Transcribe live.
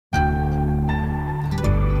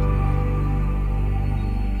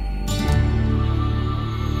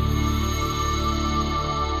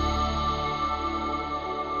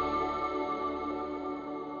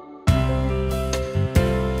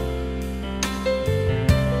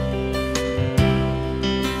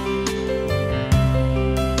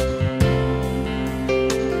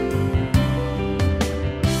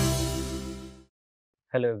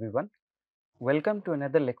Hello everyone. Welcome to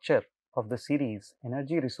another lecture of the series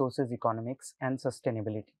Energy Resources Economics and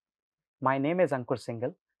Sustainability. My name is Ankur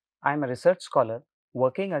Singhal. I am a research scholar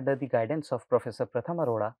working under the guidance of Professor Pratham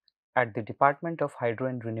Arora at the Department of Hydro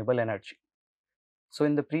and Renewable Energy. So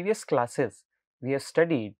in the previous classes, we have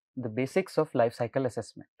studied the basics of life cycle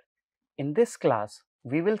assessment. In this class,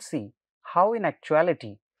 we will see how in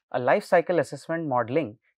actuality a life cycle assessment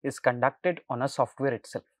modeling is conducted on a software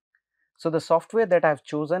itself. So the software that I have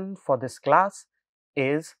chosen for this class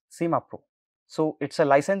is SimaPro. So it's a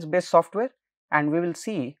license based software and we will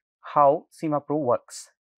see how SimaPro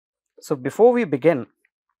works. So before we begin,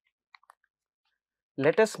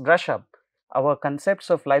 let us brush up our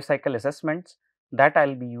concepts of life cycle assessments that I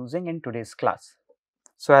will be using in today's class.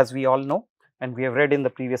 So as we all know and we have read in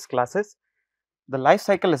the previous classes, the life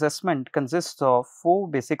cycle assessment consists of 4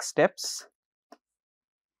 basic steps.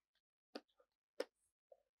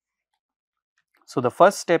 So the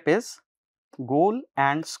first step is goal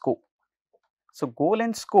and scope. So goal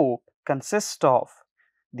and scope consist of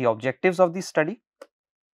the objectives of the study.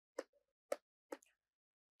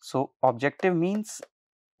 So objective means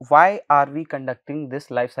why are we conducting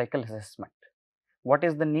this life cycle assessment? What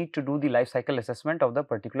is the need to do the life cycle assessment of the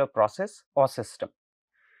particular process or system?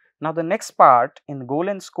 Now the next part in goal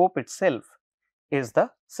and scope itself is the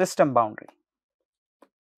system boundary.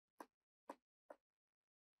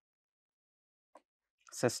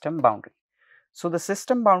 System boundary. So the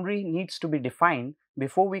system boundary needs to be defined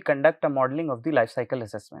before we conduct a modeling of the life cycle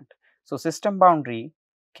assessment. So system boundary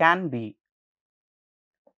can be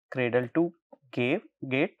cradle to gate,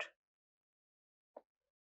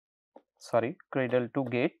 cradle to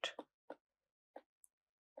gate,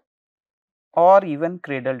 or even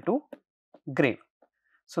cradle to grave.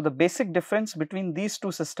 So the basic difference between these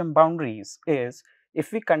two system boundaries is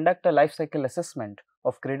if we conduct a life cycle assessment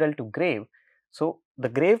of cradle to grave, so the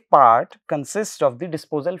grave part consists of the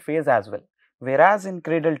disposal phase as well, whereas in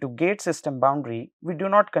cradle to gate system boundary we do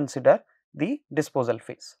not consider the disposal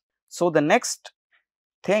phase. So the next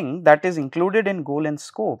thing that is included in goal and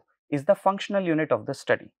scope is the functional unit of the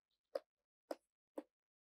study.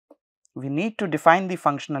 We need to define the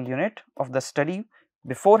functional unit of the study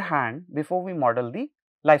beforehand before we model the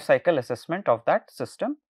life cycle assessment of that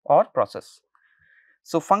system or process.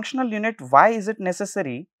 So functional unit, why is it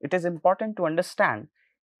necessary? It is important to understand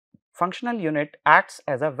functional unit acts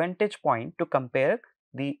as a vantage point to compare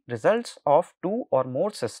the results of 2 or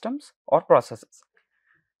more systems or processes.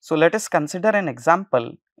 So let us consider an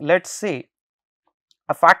example. Let us say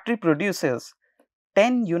a factory produces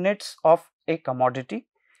 10 units of a commodity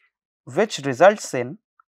which results in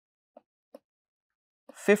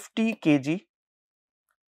 50 kg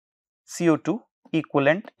CO2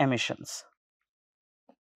 equivalent emissions.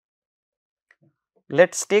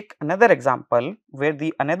 Let us take another example where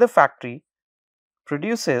another factory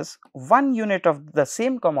produces 1 unit of the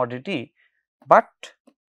same commodity, but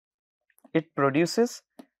it produces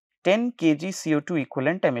 10 kg CO2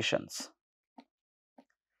 equivalent emissions.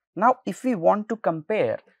 Now, if we want to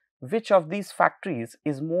compare which of these factories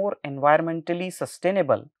is more environmentally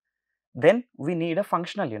sustainable, then we need a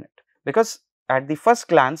functional unit, because at the first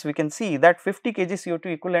glance we can see that 50 kg CO2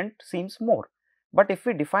 equivalent seems more, but if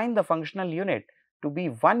we define the functional unit to be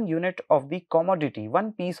 1 unit of the commodity,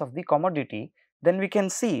 1 piece of the commodity, then we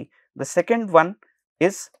can see the second one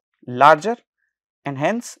is larger and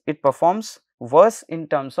hence it performs worse in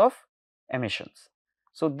terms of emissions.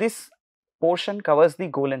 So this portion covers the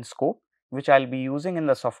goal and scope, which I will be using in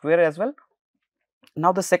the software as well.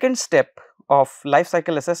 Now the second step of life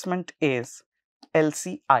cycle assessment is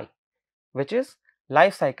LCI, which is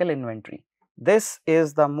life cycle inventory. This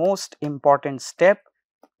is the most important step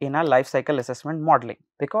in a life cycle assessment modeling,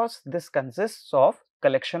 because this consists of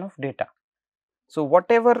collection of data. So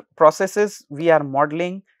whatever processes we are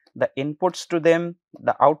modeling, the inputs to them,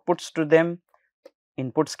 the outputs to them,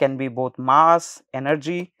 inputs can be both mass,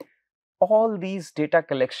 energy, all these data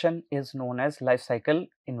collection is known as life cycle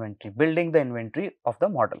inventory, building the inventory of the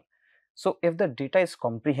model. So if the data is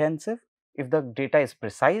comprehensive, if the data is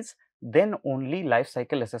precise, then only life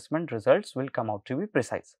cycle assessment results will come out to be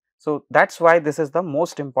precise. So that's why this is the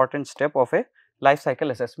most important step of a life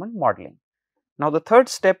cycle assessment modeling. Now the third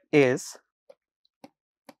step is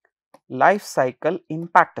life cycle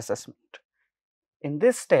impact assessment. In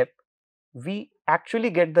this step, we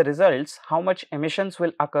actually get the results, how much emissions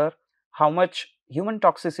will occur, how much human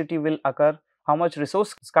toxicity will occur, how much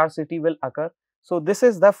resource scarcity will occur. So this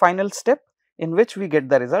is the final step in which we get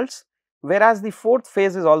the results, whereas the fourth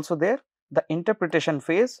phase is also there, the interpretation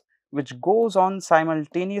phase, which goes on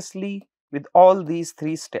simultaneously with all these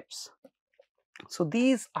 3 steps. So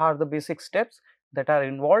these are the basic steps that are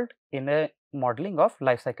involved in a modeling of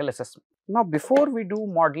life cycle assessment. Now, before we do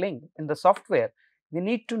modeling in the software, we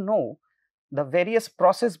need to know the various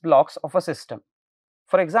process blocks of a system.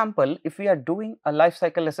 For example, if we are doing a life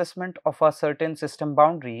cycle assessment of a certain system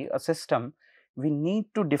boundary, a system, we need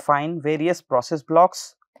to define various process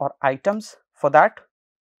blocks or items. For that,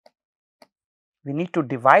 we need to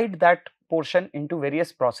divide that portion into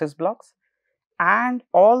various process blocks, and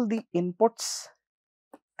all the inputs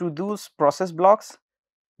to those process blocks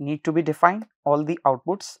need to be defined. All the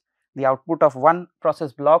outputs, the output of one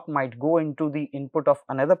process block might go into the input of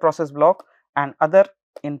another process block, and other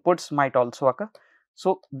inputs might also occur.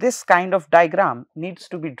 So, this kind of diagram needs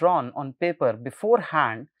to be drawn on paper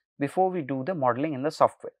beforehand before we do the modeling in the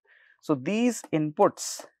software. So, these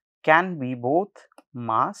inputs can be both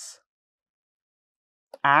mass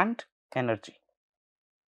and energy.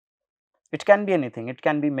 It can be anything, it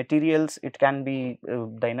can be materials, it can be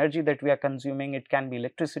the energy that we are consuming, it can be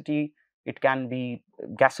electricity, it can be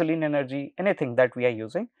gasoline energy, anything that we are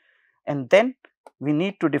using. And then we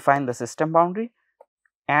need to define the system boundary,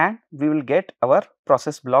 and we will get our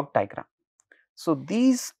process block diagram. So,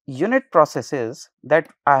 these unit processes that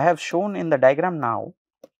I have shown in the diagram now,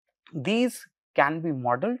 these can be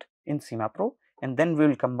modeled in SimaPro, and then we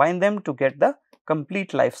will combine them to get the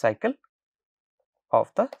complete life cycle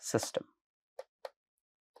of the system.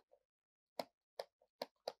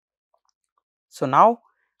 So, now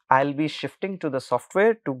I will be shifting to the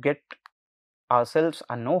software to get ourselves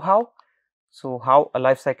a know-how. So, how a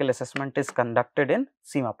life cycle assessment is conducted in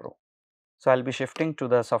SimaPro. So, I will be shifting to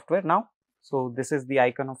the software now. So, this is the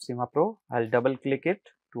icon of SimaPro. I will double click it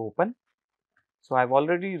to open. So, I have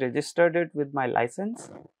already registered it with my license,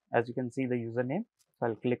 as you can see the username. So, I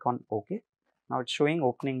will click on OK. Now, it is showing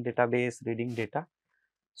opening database, reading data.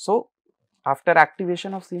 So, after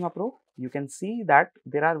activation of SimaPro, you can see that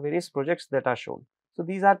there are various projects that are shown. So,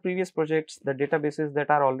 these are previous projects, the databases that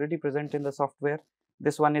are already present in the software.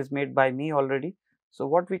 This one is made by me already. So,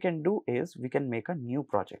 what we can do is we can make a new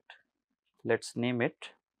project. Let us name it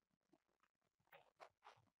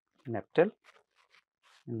Neptil,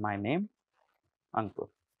 and my name Ankur.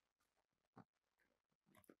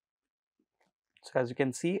 So, as you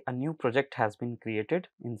can see, a new project has been created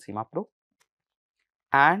in SimaPro,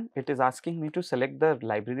 and it is asking me to select the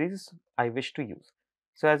libraries I wish to use.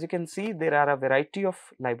 So, as you can see, there are a variety of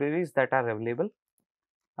libraries that are available.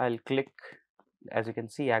 I will click, as you can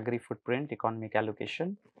see, agri footprint, economic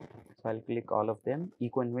allocation. So, I will click all of them.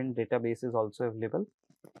 EcoInvent database is also available,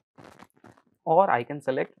 or I can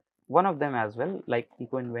select one of them as well, like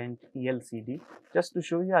EcoInvent, ELCD. Just to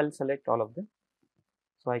show you, I will select all of them.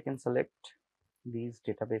 So, I can select these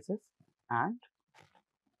databases, and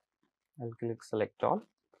I will click select all,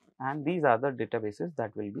 and these are the databases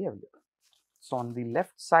that will be available. So, on the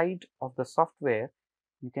left side of the software,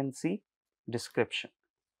 you can see description.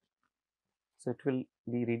 So, it will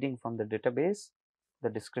be reading from the database, the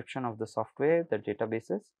description of the software, the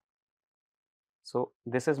databases. So,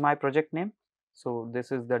 this is my project name. So,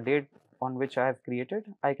 this is the date on which I have created.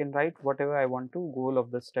 I can write whatever I want to, goal of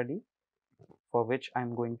the study for which I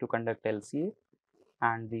am going to conduct LCA,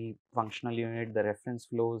 and the functional unit, the reference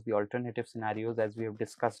flows, the alternative scenarios, as we have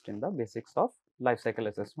discussed in the basics of life cycle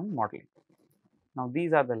assessment modeling. Now,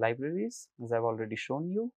 these are the libraries, as I have already shown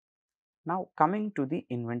you. Now, coming to the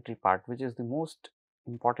inventory part, which is the most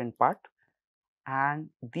important part, and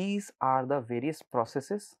these are the various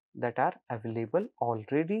processes that are available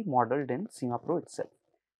already modeled in SimaPro itself.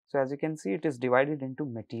 So, as you can see, it is divided into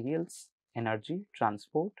materials, energy,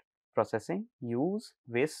 transport, processing, use,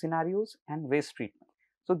 waste scenarios, and waste treatment.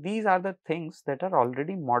 So, these are the things that are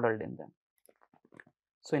already modeled in them.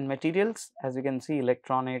 So, in materials, as you can see,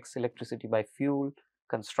 electronics, electricity by fuel,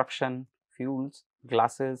 construction, fuels,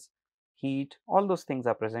 glasses, heat, all those things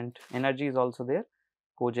are present. Energy is also there,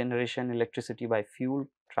 cogeneration, electricity by fuel,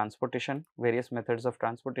 transportation, various methods of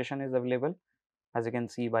transportation is available, as you can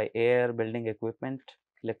see, by air, building equipment,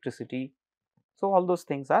 electricity. So, all those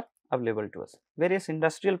things are available to us. Various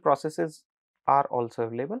industrial processes are also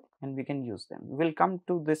available, and we can use them. We will come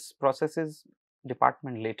to this processes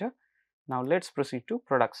department later. Now, let us proceed to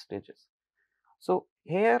product stages. So,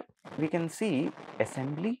 here we can see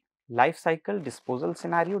assembly, life cycle, disposal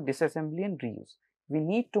scenario, disassembly, and reuse. We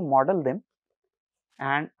need to model them,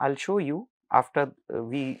 and I will show you after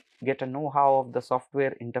we get a know-how of the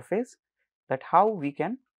software interface, that how we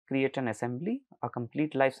can create an assembly, a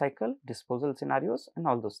complete life cycle, disposal scenarios, and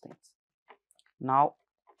all those things. Now,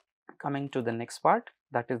 coming to the next part,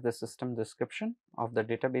 that is the system description of the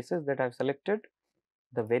databases that I have selected,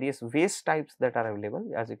 the various waste types that are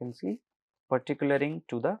available, as you can see, particularly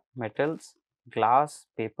to the metals, glass,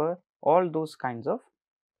 paper, all those kinds of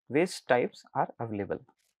waste types are available.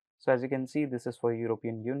 So as you can see, this is for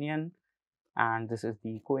European Union and this is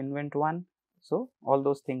the co-invent one. So all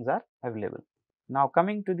those things are available. Now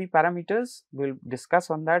coming to the parameters, we'll discuss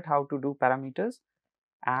on that, how to do parameters,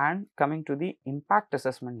 and coming to the impact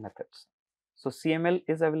assessment methods. So CML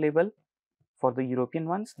is available for the European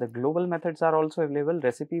ones. The global methods are also available,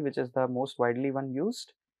 recipe, which is the most widely one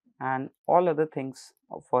used, and all other things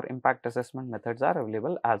for impact assessment methods are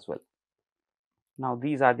available as well. Now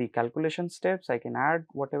these are the calculation steps. I can add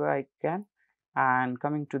whatever I can, and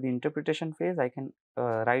coming to the interpretation phase, I can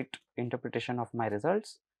write interpretation of my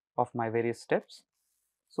results of my various steps.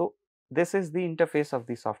 So this is the interface of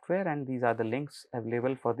the software, and these are the links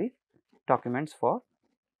available for the documents for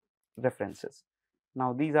references.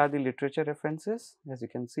 Now these are the literature references. As you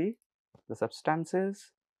can see, the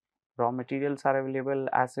substances, raw materials are available,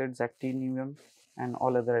 acids, actinium, and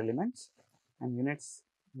all other elements, and units.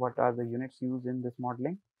 What are the units used in this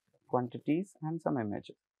modeling, quantities, and some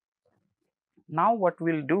images. Now what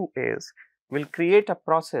we'll do is we'll create a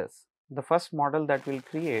process. The first model that we'll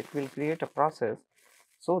create a process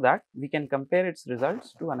so that we can compare its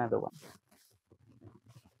results to another one.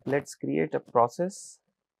 Let's create a process,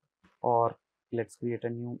 or let's create a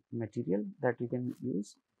new material that we can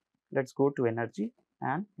use. Let's go to energy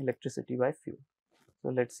and electricity by fuel. So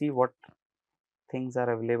let's see what things are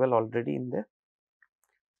available already in there.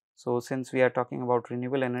 So since we are talking about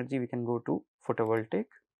renewable energy, we can go to photovoltaic.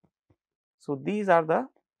 So these are the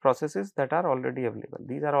processes that are already available.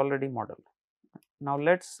 These are already modeled. Now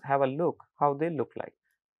let's have a look how they look like,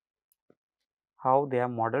 how they are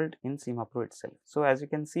modeled in SimaPro itself. So as you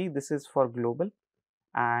can see, this is for global,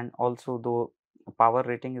 and also the power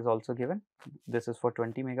rating is also given. This is for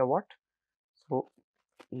 20 megawatt. So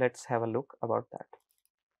let's have a look about that.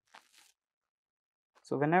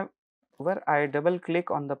 So whenever I double click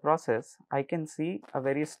on the process, I can see a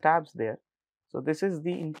various tabs there. So this is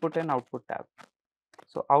the input and output tab.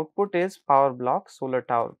 So output is power block, solar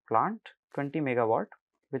tower plant, 20 megawatt,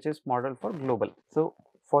 which is modeled for global. So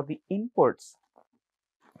for the inputs,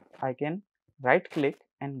 I can right click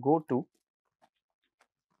and go to,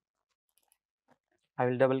 I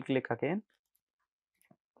will double click again.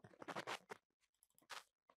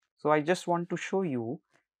 So I just want to show you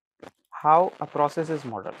how a process is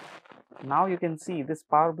modeled. Now you can see this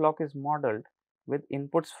power block is modeled with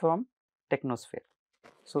inputs from Technosphere.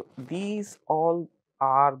 So these all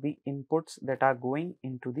are the inputs that are going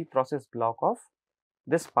into the process block of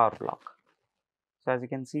this power block. So as you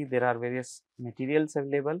can see, there are various materials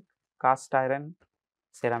available, cast iron,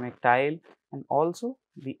 ceramic tile, and also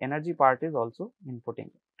the energy part is also inputting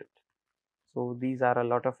it. So these are a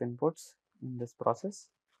lot of inputs in this process,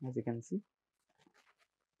 as you can see.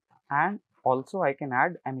 And also I can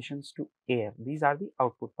add emissions to air. These are the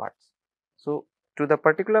output parts. So to the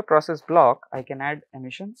particular process block, I can add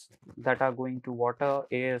emissions that are going to water,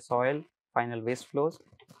 air, soil, final waste flows,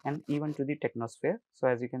 and even to the Technosphere. So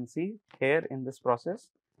as you can see here in this process,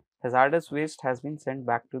 hazardous waste has been sent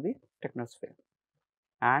back to the Technosphere,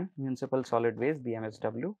 and municipal solid waste, the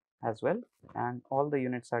MSW as well, and all the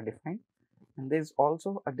units are defined, and there is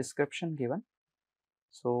also a description given.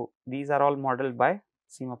 So these are all modeled by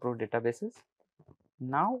SimaPro databases.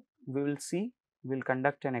 Now we will see, we'll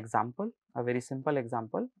conduct an example, a very simple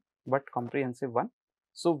example but comprehensive one.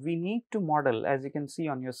 So we need to model, as you can see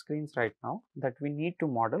on your screens right now, that we need to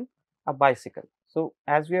model a bicycle. So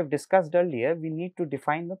as we have discussed earlier, we need to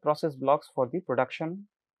define the process blocks for the production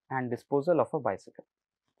and disposal of a bicycle.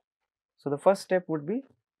 So the first step would be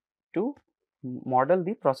to model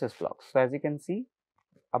the process blocks. So as you can see,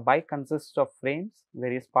 a bike consists of frames,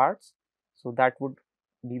 various parts. So that would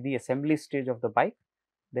be the assembly stage of the bike,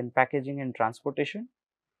 then packaging and transportation,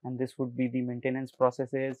 and this would be the maintenance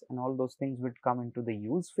processes, and all those things would come into the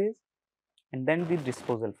use phase, and then the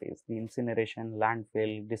disposal phase, the incineration,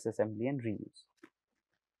 landfill, disassembly, and reuse.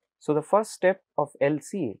 So the first step of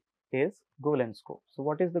LCA is goal and scope. So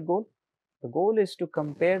what is the goal? The goal is to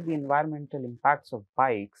compare the environmental impacts of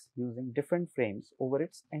bikes using different frames over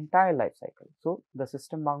its entire life cycle. So the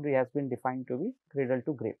system boundary has been defined to be cradle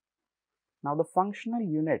to grave. Now the functional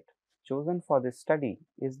unit chosen for this study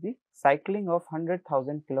is the cycling of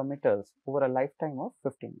 100,000 kilometers over a lifetime of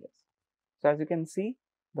 15 years. So as you can see,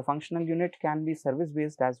 the functional unit can be service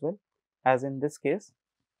based as well, as in this case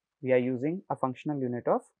we are using a functional unit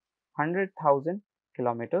of 100,000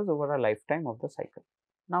 kilometers over a lifetime of the cycle.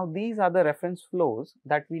 Now these are the reference flows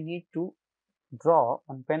that we need to draw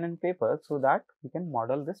on pen and paper so that we can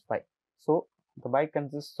model this bike. So the bike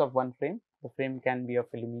consists of one frame. The frame can be of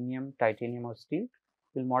aluminum, titanium, or steel.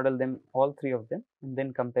 We'll model them, all three of them, and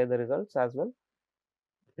then compare the results as well.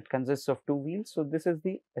 It consists of 2 wheels. So this is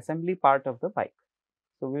the assembly part of the bike.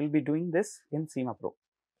 So we will be doing this in SimaPro.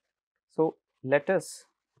 So let us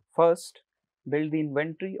first build the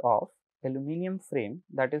inventory of aluminum frame,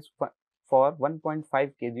 that is for 1.5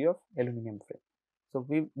 kg of aluminum frame. So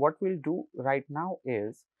what we'll do right now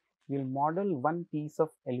is we'll model one piece of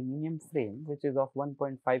aluminum frame which is of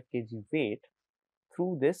 1.5 kg weight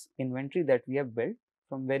through this inventory that we have built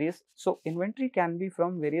from various. So inventory can be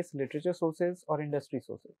from various literature sources or industry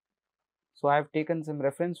sources. So I have taken some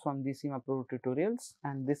reference from the SimaPro tutorials,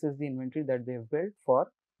 and this is the inventory that they have built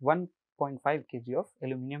for 1.5 kg of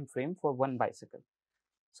aluminum frame for one bicycle.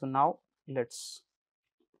 So now let's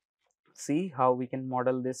see how we can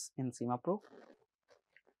model this in SimaPro.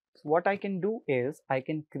 So what I can do is I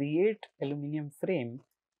can create aluminum frame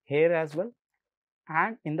here as well,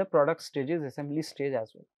 and in the product stages, assembly stage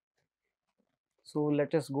as well. So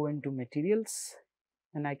let us go into materials,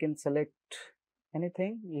 and I can select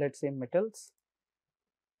anything, let's say metals.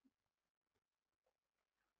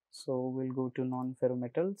 So we'll go to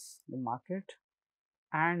non-ferrometals, the market,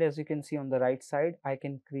 and as you can see on the right side, I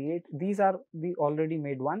can create, these are the already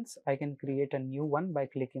made ones. I can create a new one by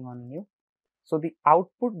clicking on new. So the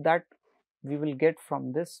output that we will get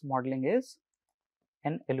from this modeling is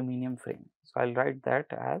an aluminum frame. So I'll write that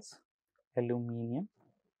as aluminum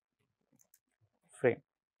frame,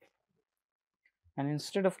 and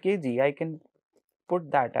instead of kg I can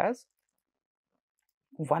put that as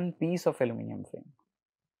one piece of aluminum frame.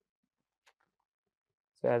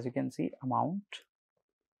 So as you can see, amount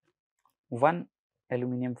one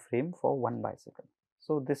aluminum frame for one bicycle.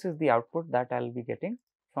 So this is the output that I'll be getting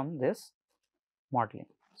from this modeling.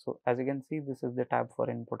 So as you can see, this is the tab for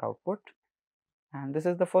input output, and this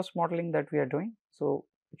is the first modeling that we are doing. So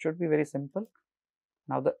it should be very simple.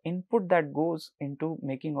 Now the input that goes into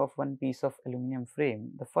making of one piece of aluminum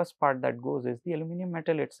frame, the first part that goes is the aluminum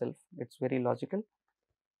metal itself. It's very logical,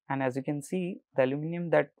 and as you can see, the aluminum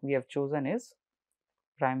that we have chosen is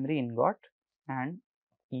primary ingot and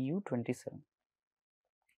EU27.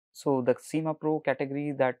 So the SimaPro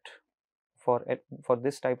category that for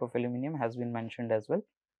this type of aluminum has been mentioned as well.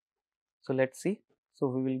 So let's see. So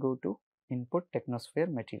we will go to input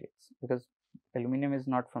technosphere materials, because aluminum is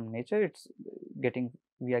not from nature, it's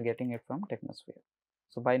we are getting it from technosphere.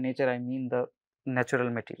 So by nature I mean the natural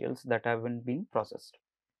materials that haven't been processed.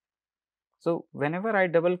 So whenever I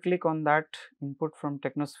double click on that input from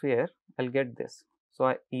technosphere, I'll get this.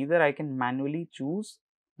 So either I can manually choose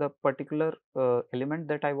the particular element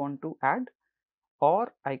that I want to add,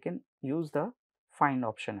 or I can use the find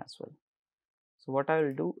option as well. So what I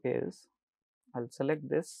will do is I'll select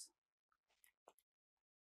this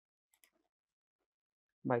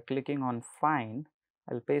by clicking on find.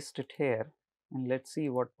 I'll paste it here, and let's see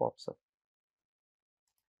what pops up.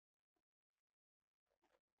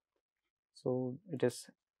 So it is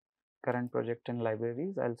current project and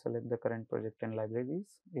libraries. I'll select the current project and libraries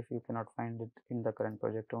if you cannot find it in the current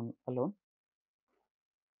project alone.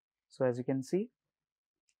 So as you can see,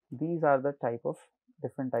 these are the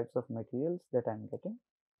different types of materials that I'm getting.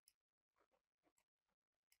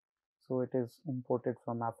 So it is imported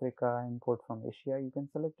from Africa, import from Asia. You can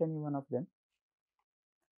select any one of them.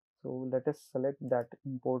 So let us select that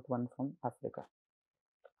import one from Africa.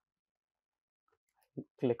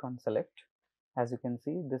 Click on select. As you can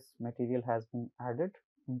see, this material has been added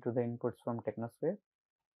into the inputs from Technosphere.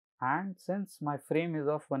 And since my frame is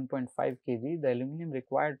of 1.5 kg, the aluminum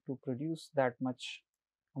required to produce that much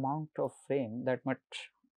amount of frame, that much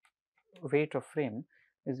weight of frame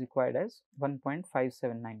is required as 1.579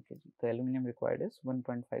 kg. The aluminum required is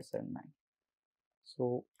 1.579.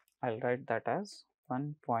 So I'll write that as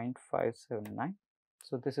 1.579.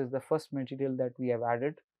 So this is the first material that we have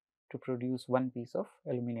added to produce one piece of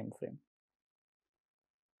aluminum frame.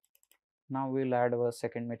 Now we'll add our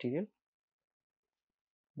second material.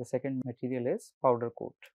 The second material is powder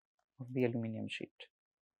coat of the aluminum sheet.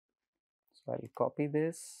 So I'll copy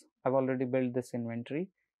this. I've already built this inventory.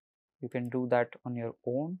 You can do that on your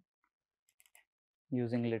own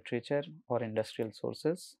using literature or industrial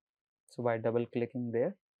sources. So by double clicking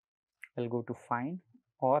there, I'll go to find,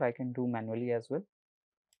 or I can do manually as well.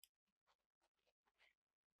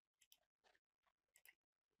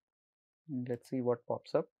 And let's see what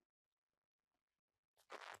pops up.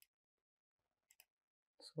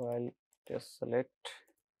 So I'll just select.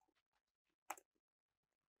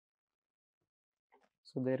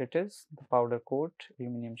 So there it is, the powder coat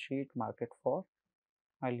aluminum sheet, market for.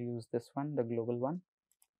 I'll use this one, the global one.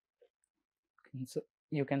 So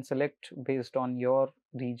you can select based on your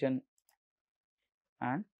region,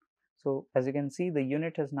 and so as you can see, the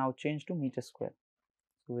unit has now changed to meter square.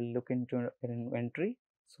 So we'll look into an inventory.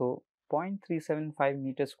 So 0.375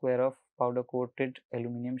 meter square of powder coated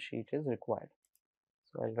aluminum sheet is required.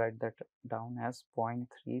 So I'll write that down as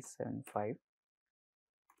 0.375.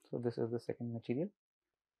 So this is the second material.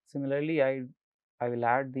 Similarly, I will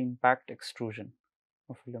add the impact extrusion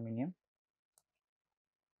of aluminum.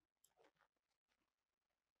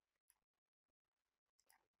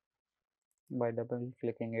 By double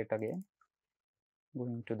clicking it again,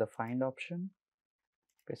 going to the find option,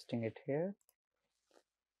 pasting it here.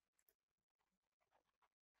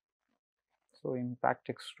 So impact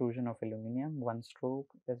extrusion of aluminum, one stroke.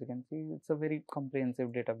 As you can see, it's a very comprehensive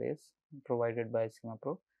database provided by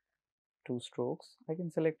SimaPro. 2 strokes. I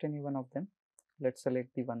can select any one of them. Let's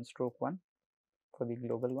select the 1 stroke one for the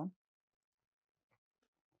global one.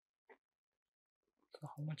 So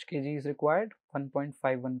how much kg is required?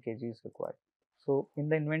 1.51 kg is required. So in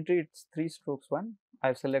the inventory it's 3 strokes one.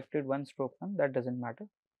 I've selected 1 stroke one, that doesn't matter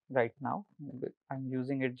right now. I'm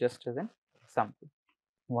using it just as an example.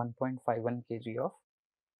 1.51 kg of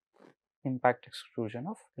impact extrusion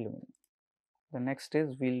of aluminum. The next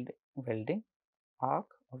is welding arc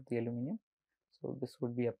of the aluminum. So this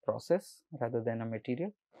would be a process rather than a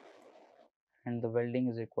material, and the welding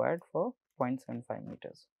is required for 0.75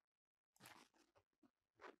 meters.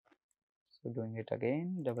 So doing it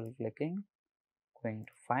again, double clicking, going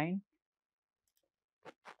to find.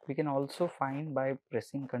 We can also find by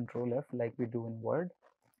pressing Ctrl F like we do in Word.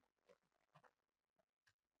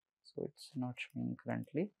 So it's not showing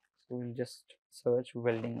currently. So we'll just search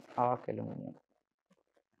welding arc aluminum.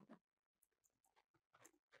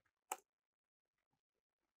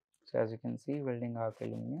 So as you can see, welding arc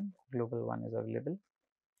aluminum, global one is available.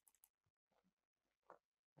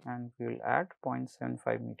 And we will add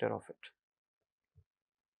 0.75 meter of it.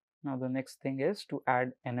 Now the next thing is to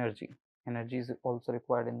add energy. Energy is also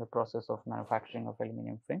required in the process of manufacturing of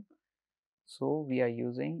aluminum frame. So we are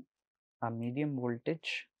using a medium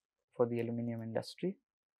voltage for the aluminum industry,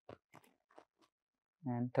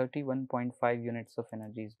 and 31.5 units of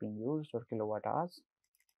energy is being used, or kilowatt hours.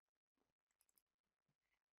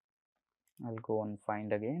 I'll go on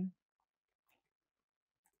find again,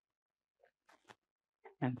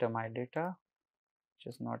 enter my data,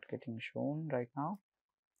 which is not getting shown right now.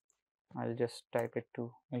 I'll just type it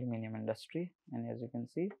to aluminum industry, and as you can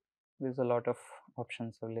see, there's a lot of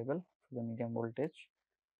options available for the medium voltage.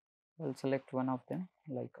 I'll select one of them,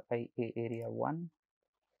 like IA area 1,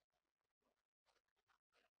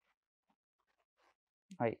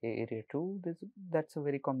 IA area 2. That's a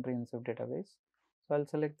very comprehensive database. So I'll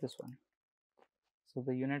select this one. So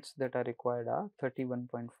the units that are required are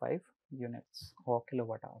 31.5 units or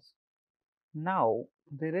kilowatt hours. Now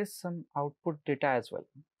there is some output data as well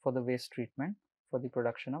for the waste treatment for the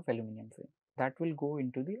production of aluminum frame. That will go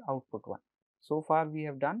into the output one. So far we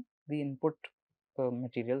have done the input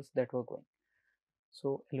materials that were going.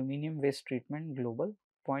 So aluminum waste treatment global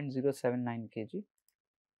 0.079 kg.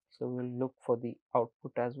 So we'll look for the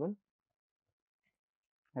output as well.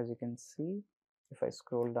 As you can see, if I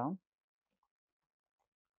scroll down,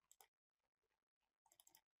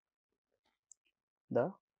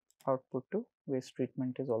 the output to waste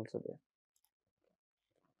treatment is also there.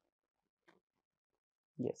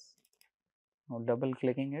 Yes. Now double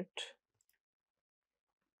clicking it,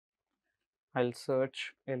 I'll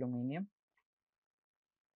search aluminum.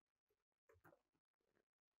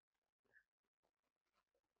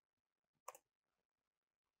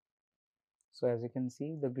 So as you can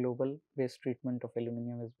see, the global waste treatment of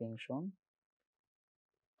aluminum is being shown,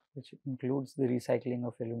 which includes the recycling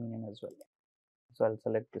of aluminum as well. So I'll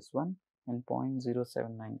select this one, and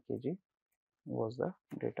 0.079 kg was the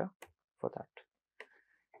data for that.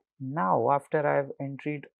 Now after I've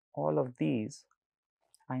entered all of these,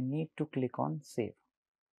 I need to click on save.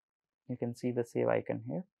 You can see the save icon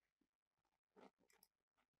here.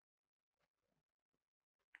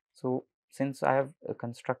 So since I have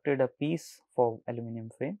constructed a piece for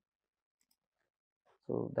aluminum frame,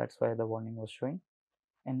 so that's why the warning was showing,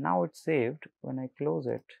 and now it's saved. When I close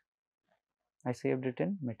it, I saved it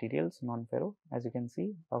in materials non-ferro. As you can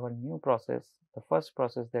see, our new process, the first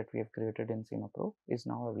process that we have created in SimaPro, is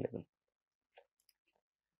now available.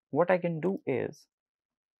 What I can do is,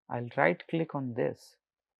 I'll right click on this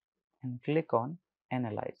and click on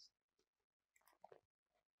analyze.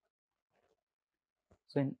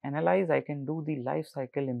 So in analyze, I can do the life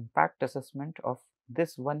cycle impact assessment of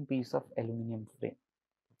this one piece of aluminum frame.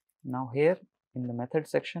 Now here in the method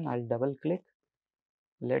section, I'll double click.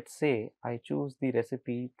 Let's say I choose the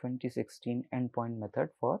recipe 2016 endpoint method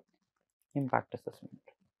for impact assessment.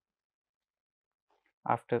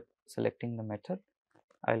 After selecting the method,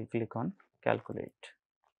 I'll click on calculate.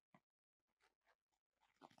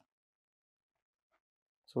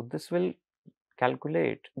 So this will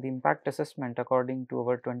calculate the impact assessment according to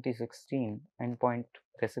our 2016 endpoint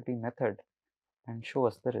recipe method and show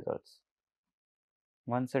us the results.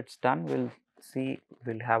 Once it's done,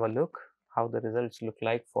 we'll have a look how the results look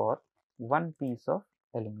like for one piece of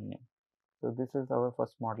aluminum. So this is our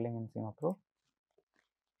first modeling in SimaPro.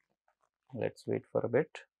 Let's wait for a bit.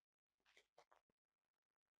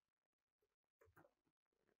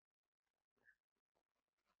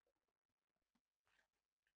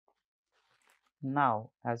 Now,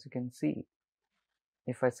 as you can see,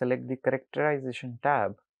 if I select the characterization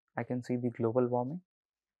tab, I can see the global warming,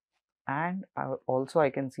 and also I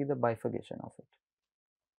can see the bifurcation of it.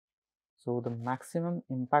 So the maximum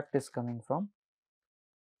impact is coming from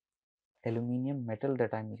aluminum metal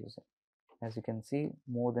that I'm using. As you can see,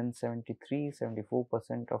 more than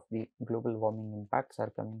 73-74% of the global warming impacts are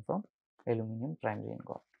coming from aluminum primary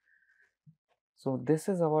ingot. So this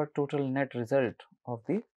is our total net result of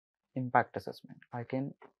the impact assessment. I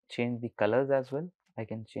can change the colors as well. I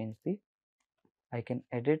can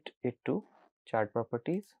edit it to chart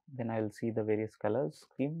properties. Then I will see the various colors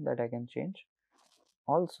scheme that I can change.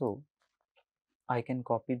 Also, I can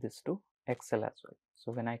copy this to Excel as well.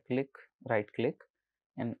 So when I right click,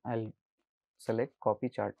 and I'll select copy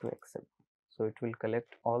chart to Excel. So it will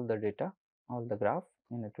collect all the data, all the graph,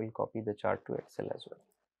 and it will copy the chart to Excel as well.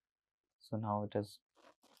 So now it is,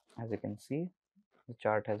 as you can see, the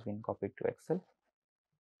chart has been copied to Excel.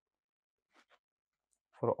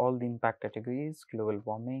 For all the impact categories: global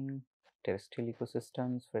warming, terrestrial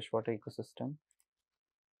ecosystems, freshwater ecosystem,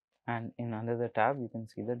 and in another tab you can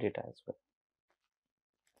see the data as well.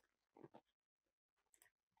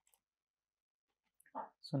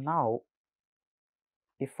 So now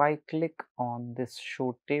if I click on this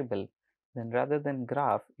show table, then rather than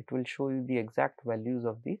graph, it will show you the exact values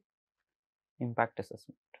of the impact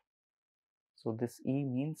assessment. So this E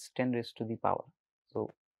means 10 raised to the power.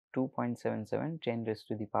 So 2.77 10 raised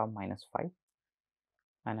to the power minus 5.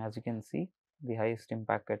 And as you can see, the highest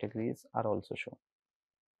impact categories are also shown.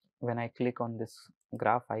 When I click on this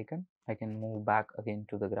graph icon, I can move back again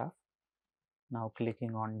to the graph. Now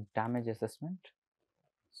clicking on damage assessment.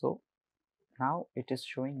 So now it is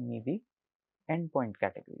showing me the endpoint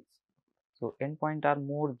categories. So endpoint are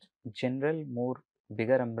more general, more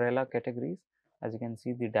bigger umbrella categories. As you can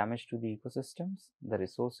see, the damage to the ecosystems, the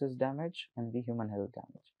resources damage, and the human health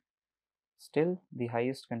damage. Still, the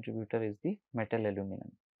highest contributor is the metal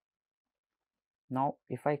aluminum. Now,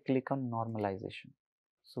 if I click on normalization.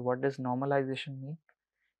 So what does normalization mean?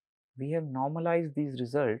 We have normalized these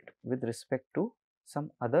results with respect to some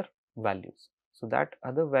other values. So that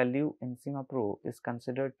other value in SimaPro is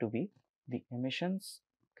considered to be the emissions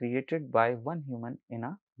created by one human in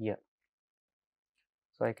a year.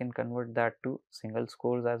 So I can convert that to single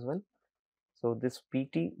scores as well. So this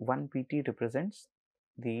PT, 1 PT represents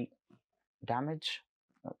the damage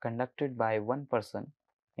conducted by one person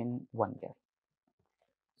in 1 year.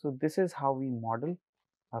 So this is how we model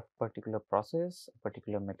a particular process, a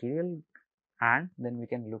particular material, and then we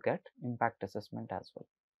can look at impact assessment as well.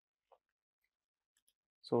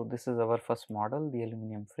 So this is our first model, the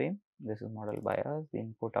aluminum frame. This is modeled by us, the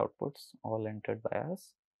input outputs all entered by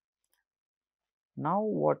us. Now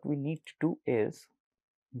what we need to do is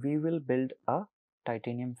we will build a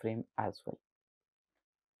titanium frame as well.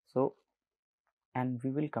 So, and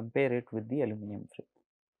we will compare it with the aluminum frame.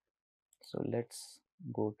 So let's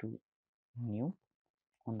go to new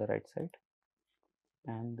on the right side,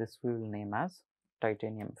 and this we will name as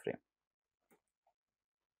titanium frame.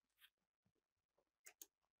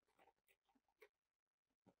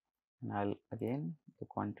 And I'll again, the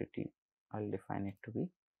quantity I'll define it to be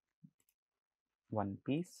 1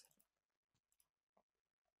 piece.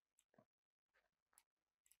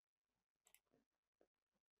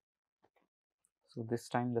 So this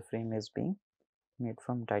time the frame is being made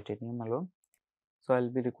from titanium alone. So I'll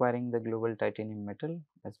be requiring the global titanium metal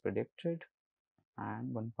as predicted,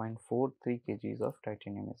 and 1.43 kgs of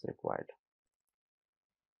titanium is required.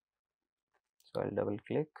 So I'll double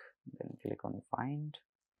click, then click on find.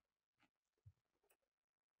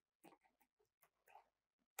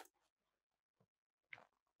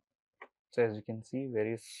 So as you can see,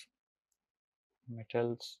 various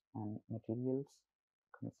metals and materials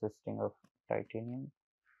consisting of titanium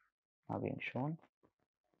are being shown.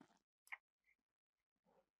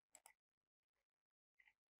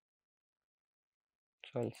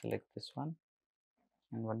 So I'll select this one,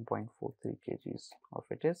 and 1.43 kgs of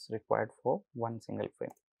it is required for one single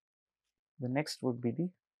frame. The next would be the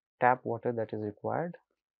tap water that is required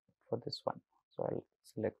for this one. So I'll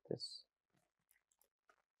select this.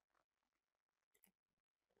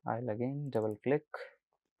 I'll again double click,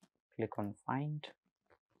 click on find.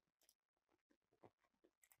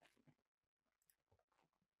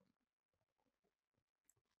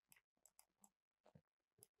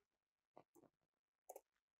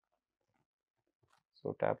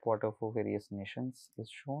 So tap water for various nations is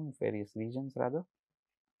shown, various regions rather.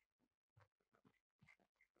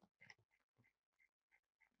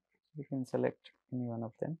 You can select any one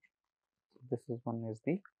of them. So this is one is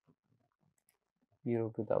the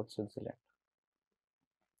Europe without Switzerland.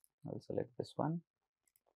 I'll select this one,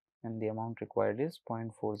 and the amount required is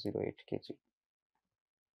 0.408 kg.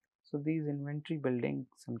 So these inventory building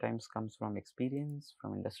sometimes comes from experience,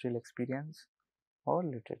 from industrial experience or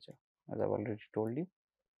literature, as I've already told you.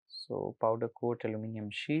 So powder coat aluminum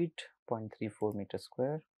sheet 0.34 meter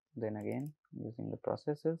square. Then again using the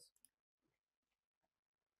processes.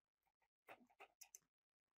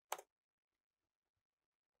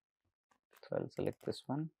 So I'll select this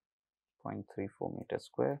one 0.34 meter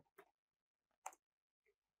square.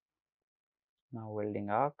 Now welding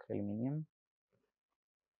arc aluminum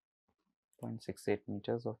 0.68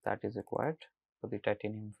 meters of that is required for the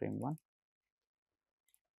titanium frame one.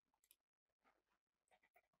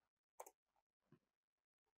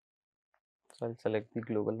 So I'll select the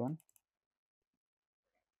global one.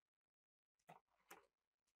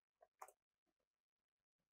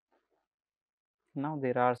 Now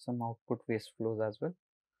there are some output waste flows as well.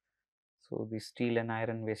 So the steel and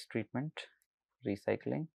iron waste treatment,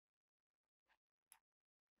 recycling,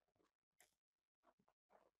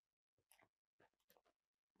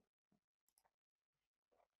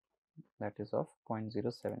 that is of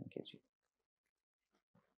 0.07 kg.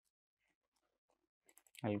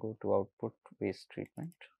 I'll go to output waste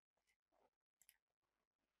treatment.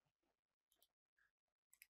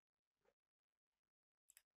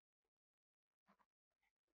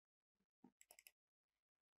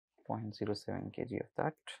 Point 0.07 kg of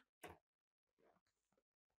that.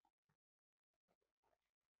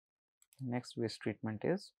 Next waste treatment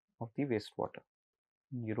is of the wastewater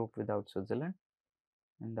in Europe without Switzerland,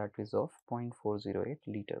 and that is of 0.408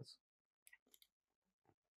 liters.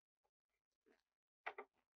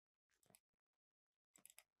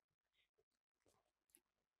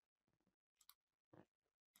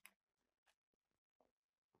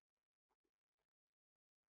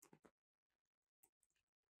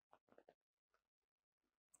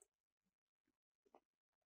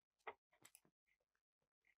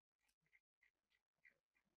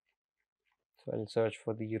 So I'll search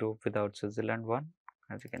for the Europe without Switzerland one.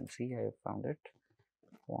 As you can see, I have found it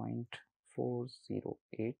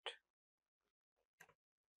 0.408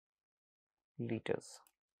 liters.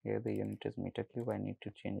 Here the unit is meter cube. I need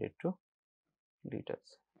to change it to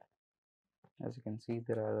liters. As you can see,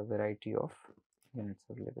 there are a variety of units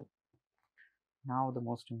available. Now the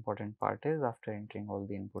most important part is, after entering all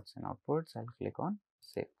the inputs and outputs, I'll click on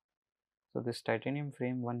save. So this titanium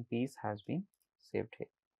frame one piece has been saved here.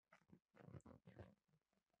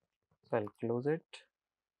 So I'll close it,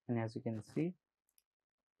 and as you can see,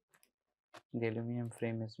 the aluminum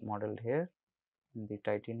frame is modeled here and the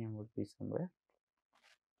titanium would be somewhere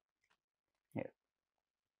here.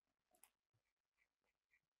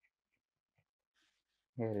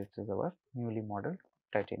 Here it is, our newly modeled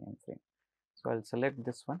titanium frame. So I'll select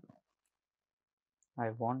this one. I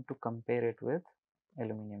want to compare it with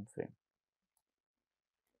aluminum frame.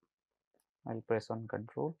 I'll press on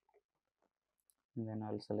control and then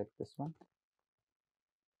I'll select this one.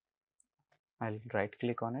 I'll right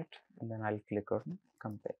click on it and then I'll click on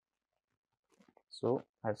compare. So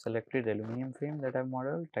I've selected aluminum frame that I've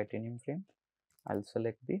modeled, titanium frame. I'll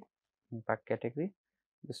select the impact category.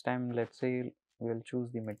 This time let's say we'll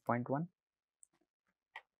choose the midpoint one,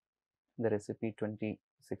 the recipe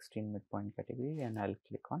 2016 midpoint category, and I'll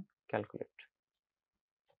click on calculate.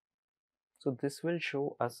 So this will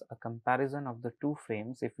show us a comparison of the two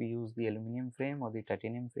frames. If we use the aluminum frame or the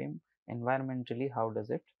titanium frame, environmentally how does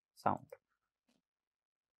it sound.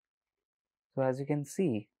 So as you can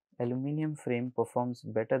see, aluminum frame performs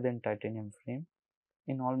better than titanium frame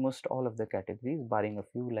in almost all of the categories, barring a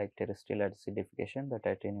few like terrestrial acidification. The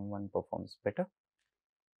titanium one performs better,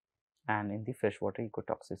 and in the freshwater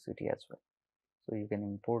ecotoxicity as well. So you can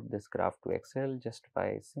import this graph to Excel just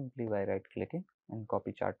by simply right clicking and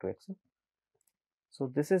copy chart to Excel. So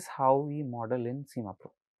this is how we model in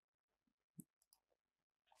SimaPro.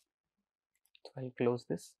 So I'll close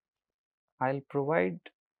this. I'll provide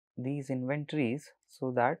these inventories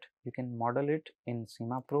so that you can model it in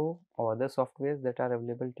SimaPro or other softwares that are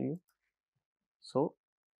available to you. So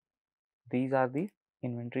these are the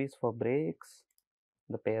inventories for brakes,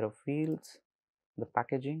 the pair of wheels, the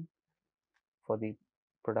packaging, for the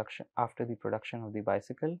after the production of the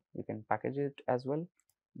bicycle, we can package it as well,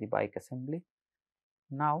 the bike assembly.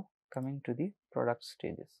 Now coming to the product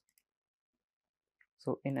stages.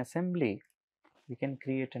 So in assembly, we can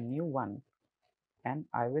create a new one, and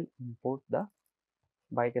I will import the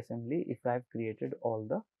bike assembly if I have created all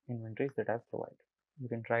the inventories that I have provided. You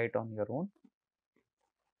can try it on your own.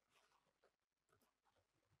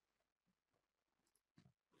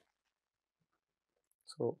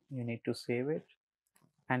 So you need to save it,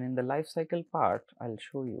 and in the life cycle part, I'll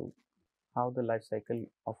show you how the life cycle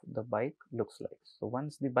of the bike looks like. So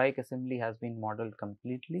once the bike assembly has been modeled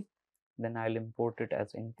completely, then I'll import it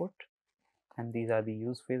as input, and these are the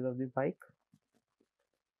use phase of the bike,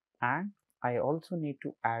 and I also need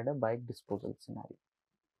to add a bike disposal scenario.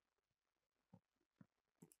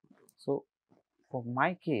 So for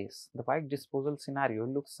my case, the bike disposal scenario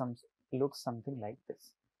looks something like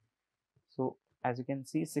this. So as you can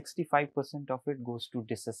see, 65% of it goes to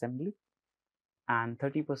disassembly, and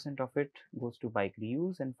 30% of it goes to bike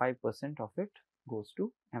reuse, and 5% of it goes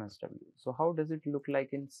to MSW. So how does it look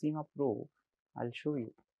like in SimaPro? I'll show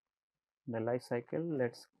you the life cycle.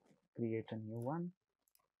 Let's create a new one.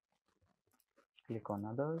 Click on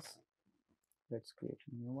others. Let's create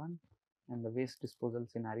a new one, and the waste disposal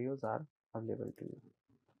scenarios are available to you.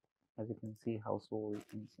 As you can see, household,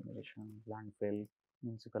 incineration, landfill,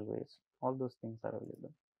 municipal waste, all those things are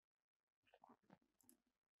available.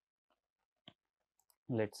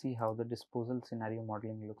 Let's see how the disposal scenario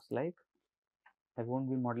modeling looks like. I won't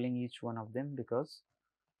be modeling each one of them because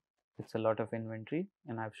it's a lot of inventory,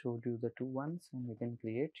 and I've showed you the two ones, and you can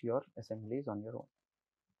create your assemblies on your own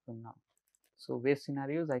from now. So waste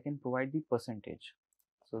scenarios, I can provide the percentage.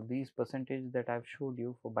 So these percentage that I've showed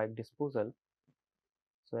you for bike disposal.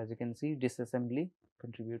 So as you can see, disassembly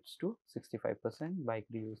contributes to 65%, bike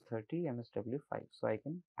reuse 30, MSW 5. So I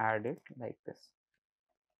can add it like this.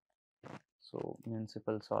 So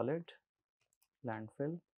municipal solid,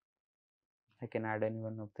 landfill, I can add any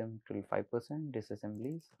one of them till 5%.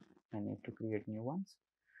 Disassemblies, I need to create new ones.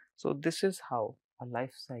 So this is how a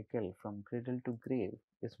life cycle from cradle to grave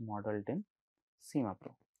is modeled in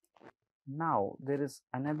SimaPro. Now there is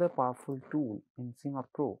another powerful tool in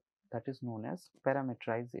SimaPro that is known as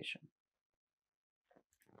parameterization.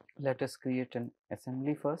 Let us create an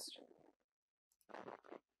assembly first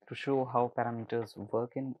to show how parameters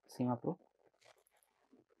work in SimaPro.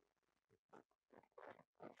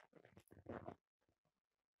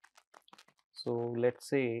 So let's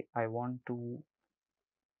say I want to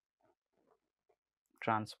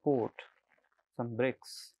transport some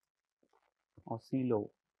bricks or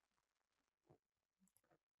silo,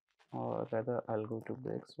 or rather I'll go to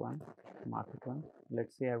bricks one, market one.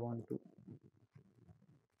 Let's say I want to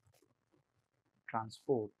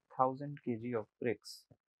transport 1000 kg of bricks,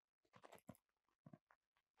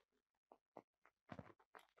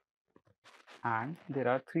 and there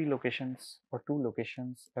are three locations or two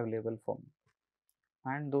locations available for me,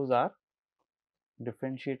 and those are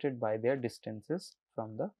differentiated by their distances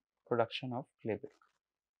from the production of clay brick.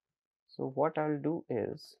 So what I'll do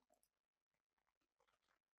is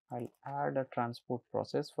I'll add a transport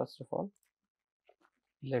process first of all.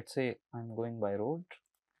 Let's say I'm going by road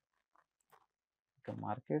to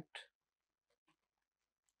market.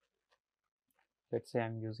 Let's say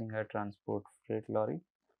I'm using a transport freight lorry.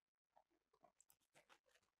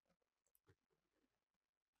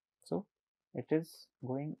 So it is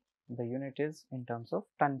going, the unit is in terms of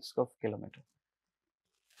tons of kilometer,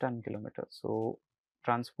 ton kilometer. So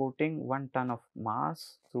transporting 1 ton of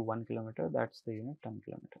mass through 1 kilometer, that's the unit ton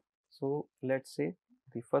kilometer. So let's say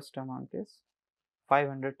the first amount is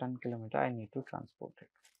 500 ton kilometer I need to transport it.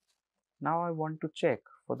 Now I want to check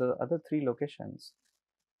for the other three locations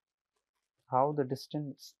how the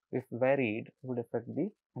distance, if varied, would affect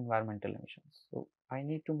the environmental emissions. So I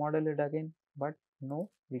need to model it again, but no,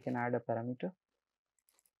 we can add a parameter.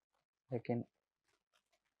 I can,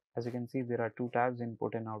 as you can see, there are two tabs,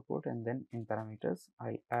 input and output, and then in parameters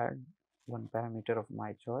I'll add one parameter of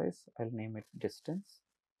my choice. I'll name it distance,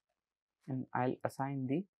 and I'll assign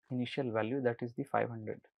the initial value, that is the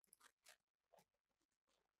 500.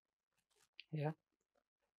 Yeah.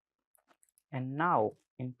 And now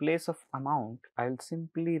in place of amount, I'll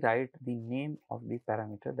simply write the name of the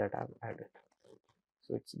parameter that I've added.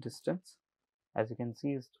 So it's distance. As you can see,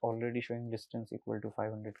 it's already showing distance equal to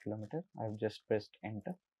 500 kilometer. I've just pressed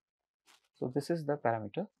enter. So this is the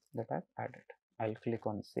parameter that I've added. I'll click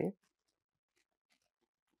on save.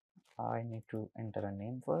 I need to enter a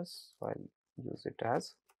name first, so I'll use it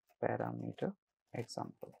as parameter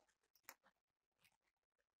example.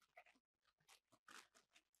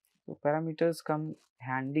 So parameters come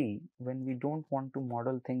handy when we don't want to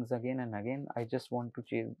model things again and again. I just want to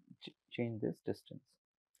change this distance.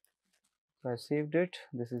 So I saved it.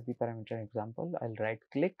 This is the parameter example. I'll right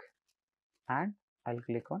click and I'll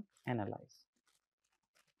click on analyze.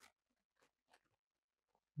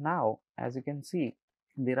 Now as you can see,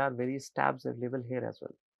 there are various tabs available here as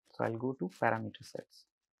well. So I'll go to parameter sets.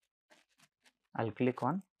 I'll click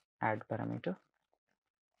on add parameter.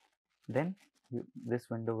 Then this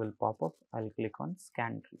window will pop up. I'll click on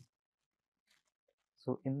scan tree.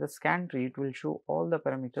 So in the scan tree, it will show all the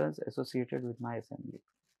parameters associated with my assembly.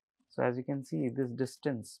 So as you can see, this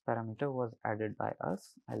distance parameter was added by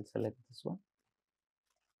us. I'll select this one.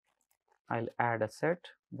 I'll add a set,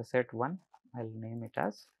 the set 1. I'll name it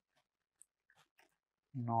as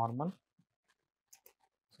normal.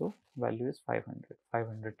 So value is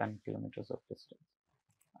 500 ton kilometers of distance.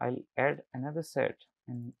 I'll add another set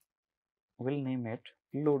and we'll name it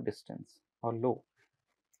low distance or low.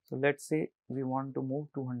 So let's say we want to move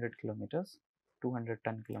 200 kilometers, 200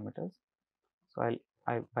 ton kilometers. So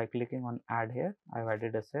by clicking on add here, I've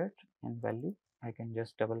added a set and value. I can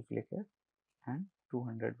just double click here and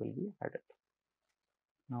 200 will be added.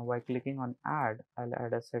 Now by clicking on add, I'll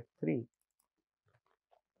add a set 3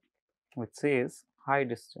 which says high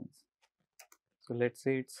distance. So let's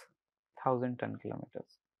say it's 1000 ton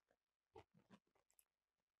kilometers.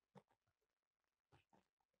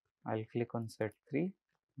 I'll click on set 3,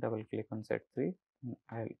 double click on set 3 and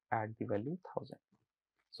I'll add the value 1000.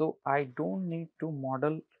 So I don't need to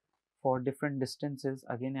model for different distances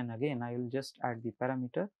again and again. I will just add the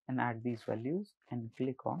parameter and add these values and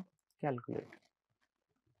click on calculate.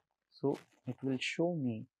 So it will show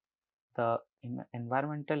me the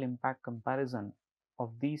environmental impact comparison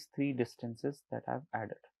of these 3 distances that I've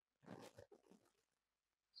added.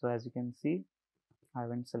 So as you can see, I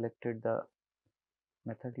haven't selected the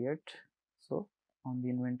method yet. So on the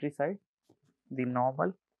inventory side, the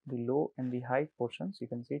normal, the low and the high portions, you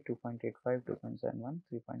can see 2.85, 2.71,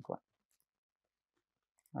 3.1.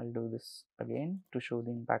 I'll do this again to show the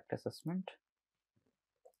impact assessment.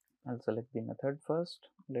 I'll select the method first.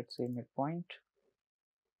 Let's say midpoint.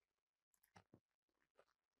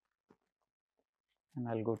 And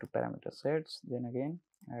I'll go to parameter sets. Then again,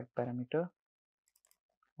 add parameter.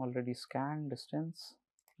 Already scanned distance.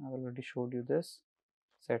 I've already showed you this.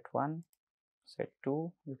 Set 1, set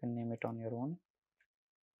 2. You can name it on your own.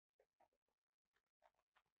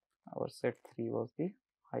 Our set 3 was the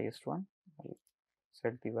highest one. I'll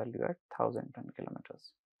set the value at 1000 ton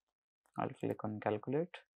kilometers. I'll click on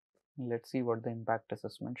calculate. Let's see what the impact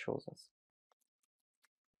assessment shows us.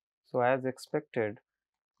 So as expected,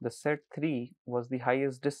 the set 3 was the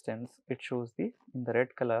highest distance. It shows in the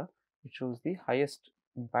red color, it shows the highest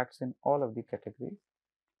impacts in all of the categories.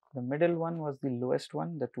 The middle one was the lowest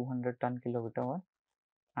one, the 200 ton kilometer one,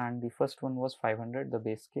 and the first one was 500, the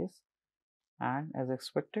base case. And as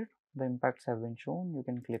expected, the impacts have been shown. You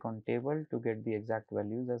can click on table to get the exact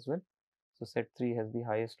values as well. So set 3 has the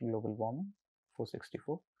highest global warming,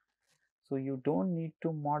 464. So you don't need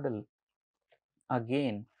to model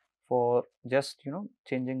again for just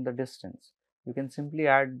changing the distance. You can simply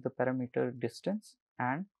add the parameter distance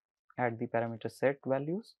and add the parameter set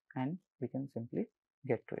values and we can simply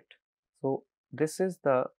get to it. So this is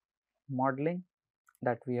the modeling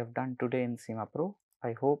that we have done today in SimaPro.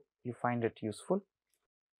 I hope you find it useful.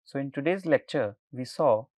 So in today's lecture, we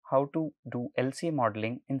saw how to do LCA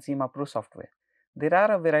modeling in SimaPro software. There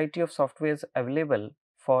are a variety of softwares available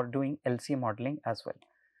for doing LCA modeling as well.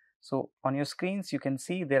 So on your screens, you can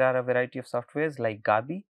see there are a variety of softwares like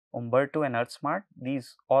Gabi, Umberto and EarthSmart.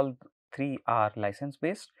 These all 3 are license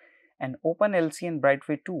based, and OpenLCA and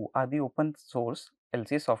Brightway 2 are the open source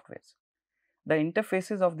LCA softwares. The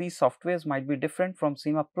interfaces of these softwares might be different from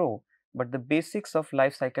SimaPro, but the basics of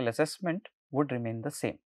life cycle assessment would remain the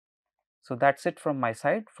same. So that's it from my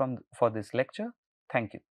side for this lecture.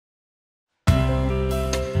 Thank you.